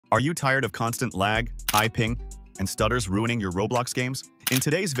Are you tired of constant lag, high ping, and stutters ruining your Roblox games? In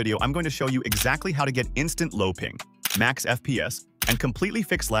today's video, I'm going to show you exactly how to get instant low ping, max FPS, and completely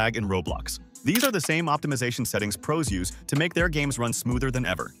fix lag in Roblox. These are the same optimization settings pros use to make their games run smoother than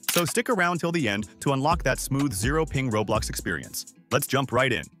ever. So stick around till the end to unlock that smooth zero-ping Roblox experience. Let's jump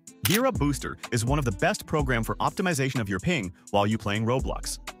right in. Gear Up Booster is one of the best programs for optimization of your ping while you playing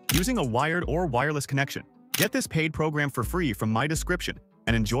Roblox. Using a wired or wireless connection, get this paid program for free from my description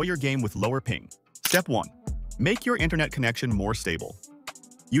and enjoy your game with lower ping. Step 1. Make your internet connection more stable.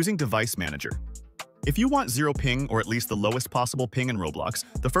 Using Device Manager. If you want zero ping or at least the lowest possible ping in Roblox,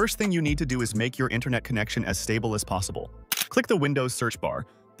 the first thing you need to do is make your internet connection as stable as possible. Click the Windows search bar,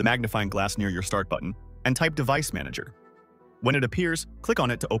 the magnifying glass near your Start button, and type Device Manager. When it appears, click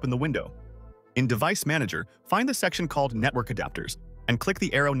on it to open the window. In Device Manager, find the section called Network Adapters, and click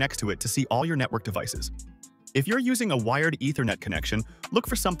the arrow next to it to see all your network devices. If you're using a wired Ethernet connection, look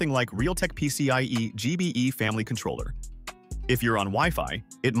for something like Realtek PCIe GBE Family Controller. If you're on Wi-Fi,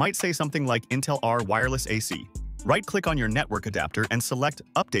 it might say something like Intel R Wireless AC. Right-click on your network adapter and select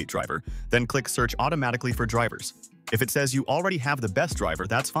Update Driver, then click Search automatically for drivers. If it says you already have the best driver,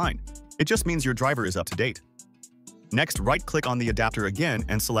 that's fine. It just means your driver is up to date. Next, right-click on the adapter again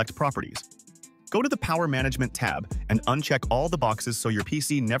and select Properties. Go to the Power Management tab and uncheck all the boxes so your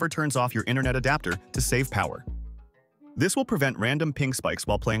PC never turns off your internet adapter to save power. This will prevent random ping spikes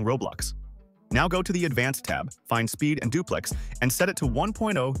while playing Roblox. Now go to the Advanced tab, find Speed and Duplex, and set it to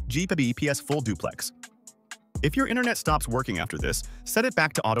 1.0 Gbps Full Duplex. If your internet stops working after this, set it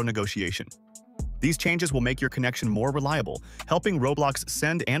back to Auto Negotiation. These changes will make your connection more reliable, helping Roblox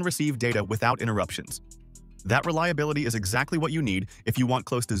send and receive data without interruptions. That reliability is exactly what you need if you want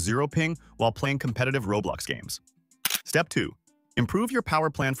close to zero ping while playing competitive Roblox games. Step 2. Improve your power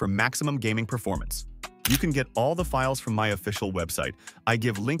plan for maximum gaming performance. You can get all the files from my official website. I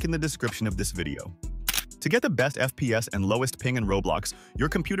give link in the description of this video. To get the best FPS and lowest ping in Roblox, your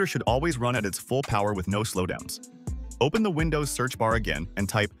computer should always run at its full power with no slowdowns. Open the Windows search bar again and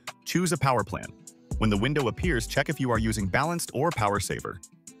type Choose a Power Plan. When the window appears, check if you are using Balanced or Power Saver.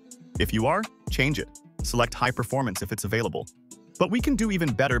 If you are, change it. Select High Performance if it's available. But we can do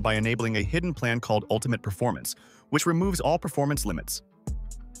even better by enabling a hidden plan called Ultimate Performance, which removes all performance limits.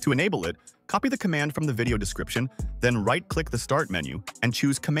 To enable it, copy the command from the video description, then right-click the Start menu and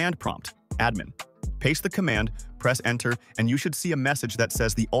choose Command Prompt, Admin. Paste the command, press Enter, and you should see a message that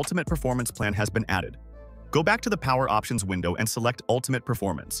says the Ultimate Performance plan has been added. Go back to the Power Options window and select Ultimate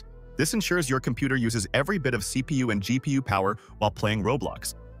Performance. This ensures your computer uses every bit of CPU and GPU power while playing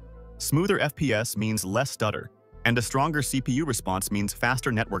Roblox. Smoother FPS means less stutter, and a stronger CPU response means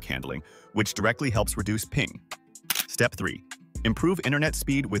faster network handling, which directly helps reduce ping. Step 3. Improve internet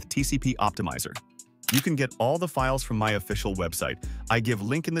speed with TCP Optimizer. You can get all the files from my official website. I give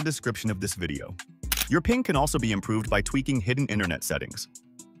link in the description of this video. Your ping can also be improved by tweaking hidden internet settings.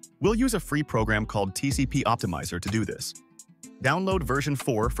 We'll use a free program called TCP Optimizer to do this. Download version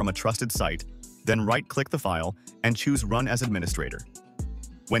 4 from a trusted site, then right-click the file and choose Run as Administrator.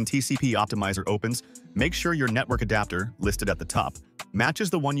 When TCP Optimizer opens, make sure your network adapter, listed at the top, matches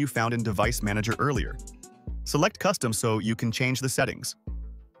the one you found in Device Manager earlier. Select Custom so you can change the settings.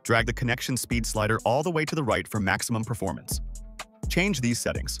 Drag the connection speed slider all the way to the right for maximum performance. Change these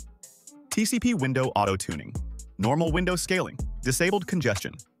settings. TCP window auto-tuning, normal window scaling, disabled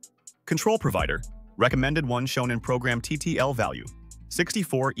congestion. Control provider, recommended one shown in program TTL value,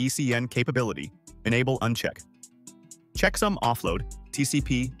 64 ECN capability, enable uncheck. Checksum offload,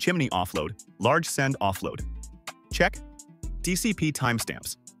 TCP chimney offload, large send offload. Check. TCP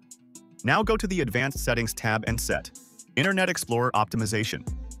timestamps. Now go to the Advanced Settings tab and set Internet Explorer Optimization,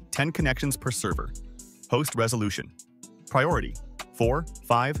 10 connections per server. Host resolution. Priority, 4,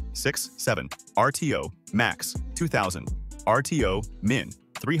 5, 6, 7. RTO, max, 2000. RTO, min,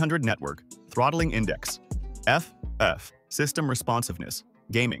 300 network. Throttling index. FF, system responsiveness.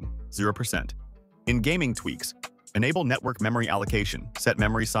 Gaming, 0%. In gaming tweaks, enable network memory allocation, set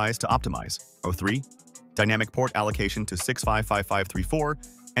memory size to optimize, 03, dynamic port allocation to 655534,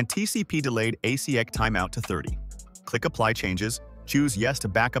 and TCP delayed ACX timeout to 30. Click Apply Changes, choose Yes to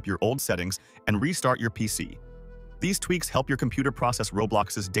back up your old settings, and restart your PC. These tweaks help your computer process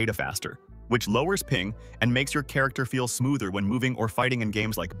Roblox's data faster, which lowers ping and makes your character feel smoother when moving or fighting in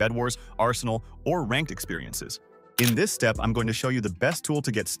games like Bed Wars, Arsenal, or ranked experiences. In this step, I'm going to show you the best tool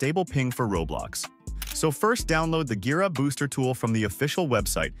to get stable ping for Roblox. So first, download the GearUp Booster tool from the official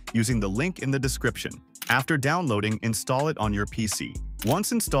website using the link in the description. After downloading, install it on your PC.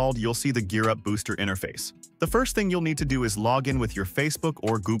 Once installed, you'll see the GearUp Booster interface. The first thing you'll need to do is log in with your Facebook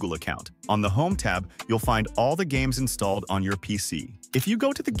or Google account. On the Home tab, you'll find all the games installed on your PC. If you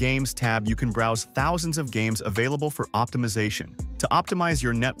go to the Games tab, you can browse thousands of games available for optimization. To optimize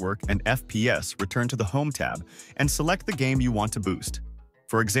your network and FPS, return to the Home tab and select the game you want to boost.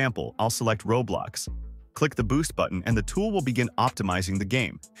 For example, I'll select Roblox. Click the Boost button and the tool will begin optimizing the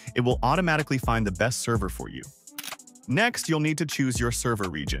game. It will automatically find the best server for you. Next, you'll need to choose your server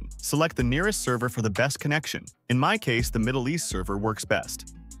region. Select the nearest server for the best connection. In my case, the Middle East server works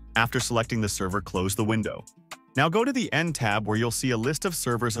best. After selecting the server, close the window. Now go to the End tab where you'll see a list of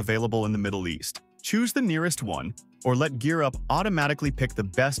servers available in the Middle East. Choose the nearest one, or let GearUp automatically pick the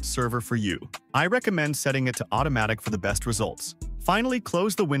best server for you. I recommend setting it to automatic for the best results. Finally,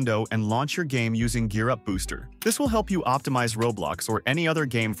 close the window and launch your game using GearUp Booster. This will help you optimize Roblox or any other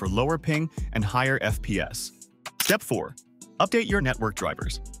game for lower ping and higher FPS. Step 4. Update your network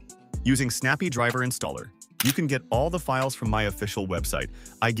drivers. Using Snappy Driver Installer, you can get all the files from my official website.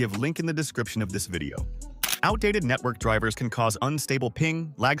 I give link in the description of this video. Outdated network drivers can cause unstable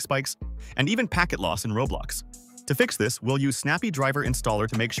ping, lag spikes, and even packet loss in Roblox. To fix this, we'll use Snappy Driver Installer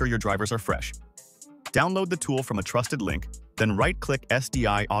to make sure your drivers are fresh. Download the tool from a trusted link, then right-click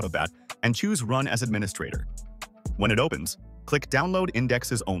SDI Autobat and choose Run as Administrator. When it opens, click Download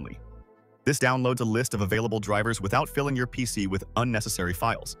Indexes Only. This downloads a list of available drivers without filling your PC with unnecessary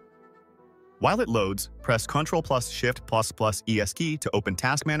files. While it loads, press Ctrl+Shift++ES key to open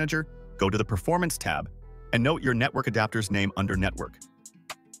Task Manager, go to the Performance tab, and note your network adapter's name under Network.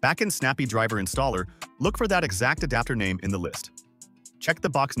 Back in Snappy Driver Installer, look for that exact adapter name in the list. Check the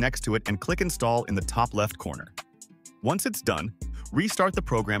box next to it and click Install in the top left corner. Once it's done, restart the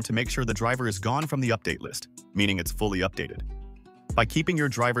program to make sure the driver is gone from the update list, meaning it's fully updated. By keeping your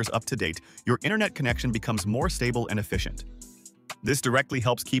drivers up to date, your internet connection becomes more stable and efficient. This directly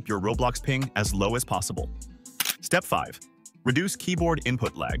helps keep your Roblox ping as low as possible. Step 5. Reduce keyboard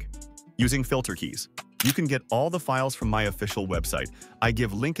input lag. Using filter keys, you can get all the files from my official website. I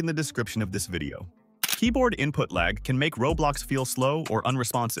give link in the description of this video. Keyboard input lag can make Roblox feel slow or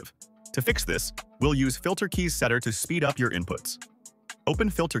unresponsive. To fix this, we'll use Filter Keys Setter to speed up your inputs. Open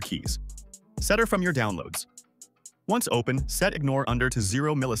Filter Keys. Setter from your downloads. Once open, set Ignore Under to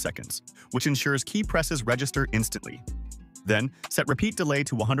 0 milliseconds, which ensures key presses register instantly. Then, set Repeat Delay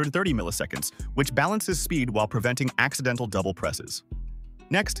to 130 milliseconds, which balances speed while preventing accidental double presses.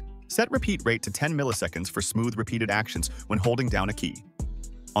 Next, set Repeat Rate to 10 milliseconds for smooth repeated actions when holding down a key.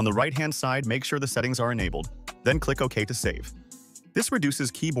 On the right-hand side, make sure the settings are enabled, then click OK to save. This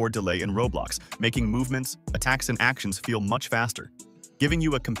reduces keyboard delay in Roblox, making movements, attacks, and actions feel much faster, giving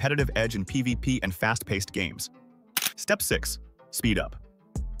you a competitive edge in PvP and fast-paced games. Step 6. Speed up.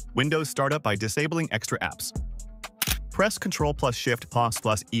 Windows startup by disabling extra apps. Press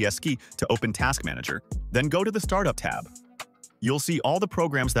Ctrl+Shift++ES key to open Task Manager, then go to the Startup tab. You'll see all the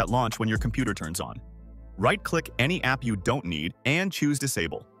programs that launch when your computer turns on. Right-click any app you don't need and choose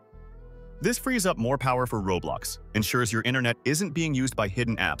Disable. This frees up more power for Roblox, ensures your internet isn't being used by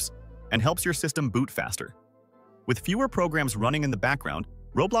hidden apps, and helps your system boot faster. With fewer programs running in the background,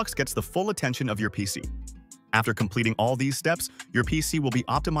 Roblox gets the full attention of your PC. After completing all these steps, your PC will be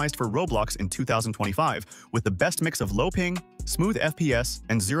optimized for Roblox in 2025 with the best mix of low ping, smooth FPS,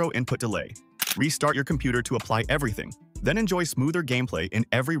 and zero input delay. Restart your computer to apply everything, then enjoy smoother gameplay in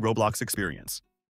every Roblox experience.